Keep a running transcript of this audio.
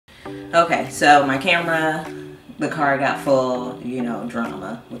Okay, so my camera, the car got full, you know,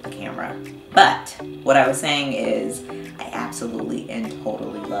 drama with the camera. But what I was saying is I absolutely and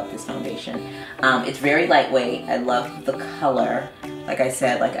totally love this foundation. It's very lightweight. I love the color. Like I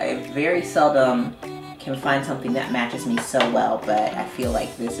said, like I very seldom can find something that matches me so well, but I feel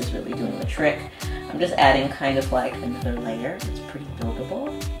like this is really doing the trick. I'm just adding kind of like another layer. It's pretty buildable.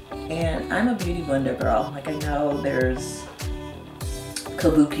 And I'm a beauty blender girl. Like I know there's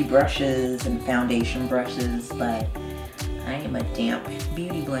kabuki brushes and foundation brushes, but I am a damp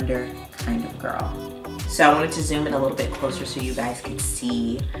beauty blender kind of girl. So I wanted to zoom in a little bit closer so you guys could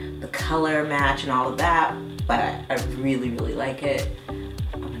see the color match and all of that, but I really, really like it.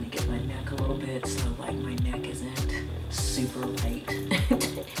 I'm gonna get my neck a little bit so like my neck isn't super white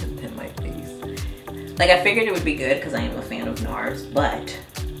and then my face. Like I figured it would be good because I am a fan of NARS, but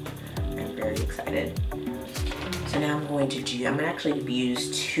I'm very excited. So now I'm going to actually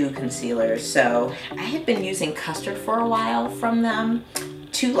use 2 concealers. So I had been using Custard for a while from them,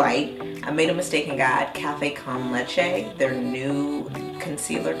 too light. I made a mistake and got Cafe Con Leche, their new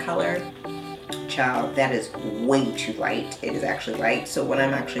concealer color. Child, that is way too light. It is actually light. So what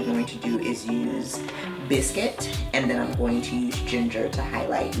I'm actually going to do is use Biscuit, and then I'm going to use Ginger to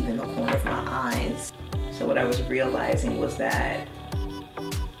highlight even the corner of my eyes. So what I was realizing was that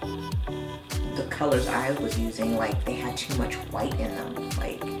the colors I was using, like they had too much white in them.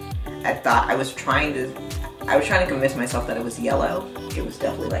 Like I was trying to convince myself that it was yellow. It was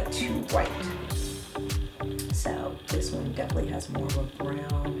definitely like too white. So this one definitely has more of a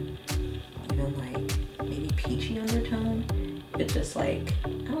brown, even like maybe peachy undertone. It's just like, I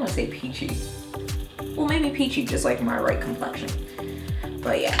don't want to say peachy. Well, maybe peachy, just like my right complexion.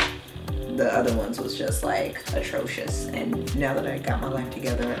 But yeah, the other ones was just like atrocious. And now that I got my life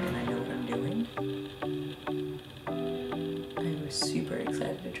together and I know what I'm doing, I'm super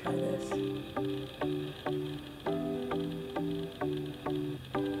excited to try this.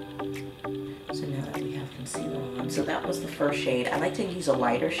 So now that we have concealer on, so that was the first shade. I like to use a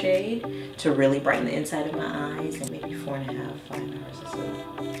lighter shade to really brighten the inside of my eyes, and maybe 4.5, 5 hours of sleep.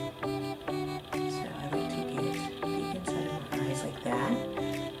 So I like to get the inside of my eyes like that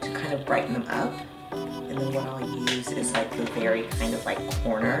to kind of brighten them up. And then what I'll use is like the very kind of like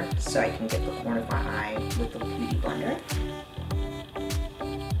corner, so I can get the corner of my eye with the beauty blender.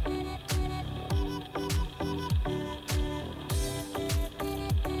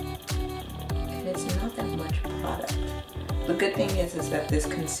 And it's not that much product. The good thing is that this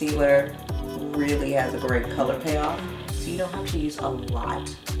concealer really has a great color payoff, so you don't have to use a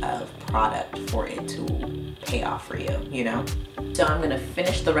lot of product for it to pay off for you, you know? So I'm gonna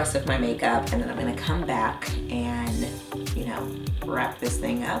finish the rest of my makeup, and then I'm gonna come back and, you know, wrap this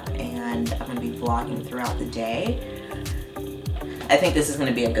thing up, and I'm gonna be vlogging throughout the day. I think this is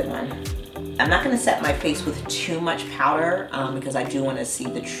gonna be a good one. I'm not gonna set my face with too much powder because I do wanna see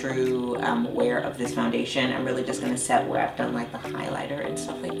the true wear of this foundation. I'm really just gonna set where I've done like the highlighter and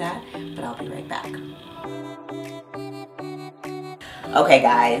stuff like that, but I'll be right back. Okay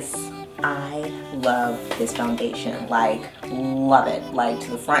guys, I love this foundation, like love it, like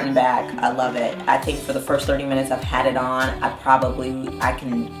to the front and back. I love it. I think for the first 30 minutes I've had it on, I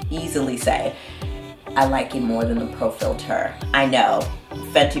can easily say I like it more than the Pro Filter. I know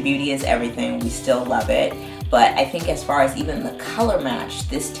Fenty Beauty is everything, we still love it, but I think as far as even the color match,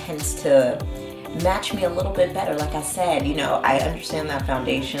 this tends to match me a little bit better. Like I said, you know, I understand that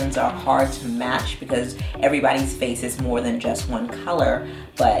foundations are hard to match because everybody's face is more than just one color,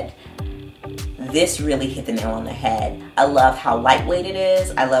 but this really hit the nail on the head. I love how lightweight it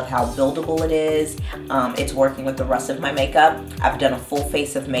is. I love how buildable it is. It's working with the rest of my makeup. I've done a full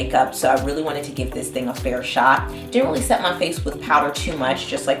face of makeup, so I really wanted to give this thing a fair shot. Didn't really set my face with powder too much,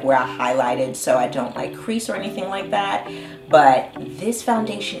 just like where I highlighted so I don't like crease or anything like that. But this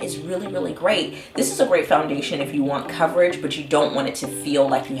foundation is really, really great. This is a great foundation if you want coverage, but you don't want it to feel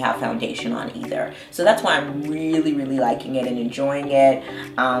like you have foundation on either. So that's why I'm really, really liking it and enjoying it.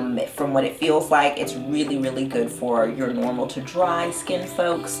 From what it feels like, it's really, really good for your normal to dry skin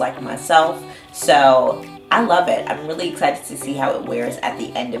folks like myself. So I love it. I'm really excited to see how it wears at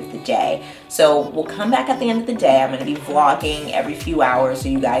the end of the day. So we'll come back at the end of the day. I'm going to be vlogging every few hours so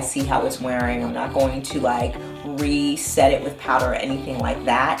you guys see how it's wearing. I'm not going to like reset it with powder or anything like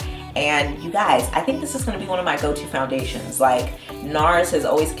that. And you guys, I think this is going to be one of my go-to foundations. Like NARS has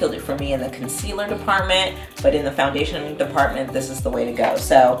always killed it for me in the concealer department, but in the foundation department, this is the way to go.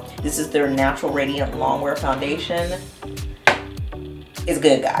 So this is their Natural Radiant Longwear foundation. It's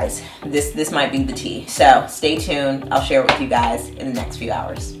good, guys. This might be the tea. So stay tuned. I'll share it with you guys in the next few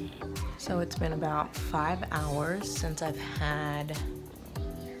hours. So it's been about 5 hours since I've had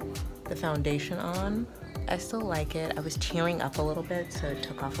the foundation on, I still like it. I was tearing up a little bit, so it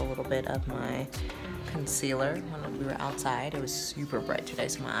took off a little bit of my concealer when we were outside. It was super bright today,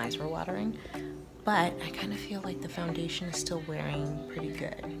 so my eyes were watering. But I kind of feel like the foundation is still wearing pretty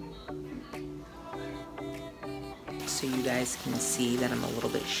good. So you guys can see that I'm a little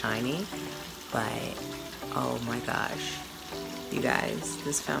bit shiny, but oh my gosh. You guys,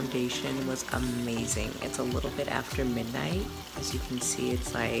 this foundation was amazing. It's a little bit after midnight. As you can see,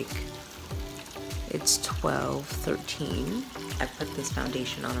 it's 12:13. I put this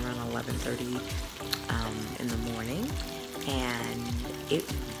foundation on around 11:30 in the morning, and it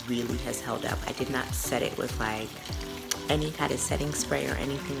really has held up. I did not set it with like any kind of setting spray or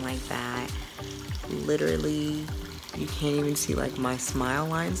anything like that. Literally, you can't even see like my smile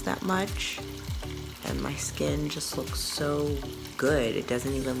lines that much, and my skin just looks so good. It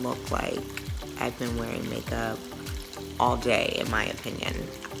doesn't even look like I've been wearing makeup all day, in my opinion.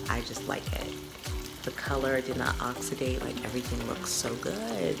 I just like it. The color did not oxidate, like everything looks so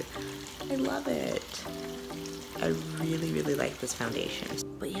good. I love it. I really, really like this foundation.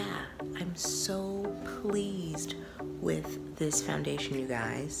 But yeah, I'm so pleased with this foundation, you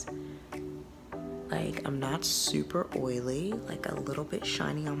guys. Like, I'm not super oily, like a little bit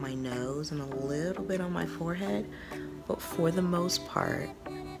shiny on my nose and a little bit on my forehead, but for the most part,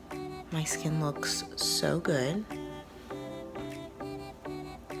 my skin looks so good.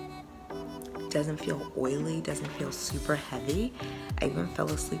 Doesn't feel oily, doesn't feel super heavy. I even fell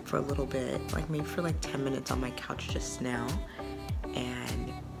asleep for a little bit, like maybe for like 10 minutes on my couch just now.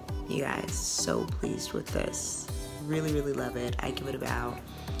 And you guys, so pleased with this. Really, really love it. I give it about,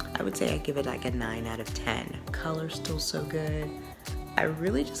 I would say I give it like a 9 out of 10. Color's still so good. I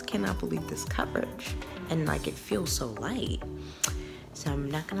really just cannot believe this coverage. And like it feels so light. So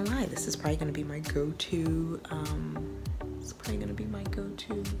I'm not gonna lie, this is probably gonna be my go-to,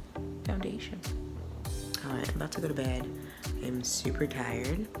 foundation. All right, I'm about to go to bed. I'm super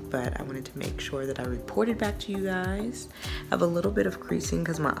tired, but I wanted to make sure that I reported back to you guys. I have a little bit of creasing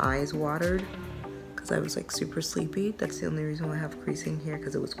because my eyes watered because I was like super sleepy. That's the only reason why I have creasing here,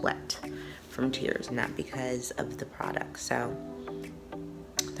 because it was wet from tears, not because of the product. So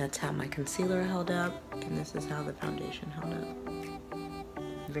that's how my concealer held up, and this is how the foundation held up.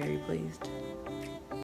 Very pleased.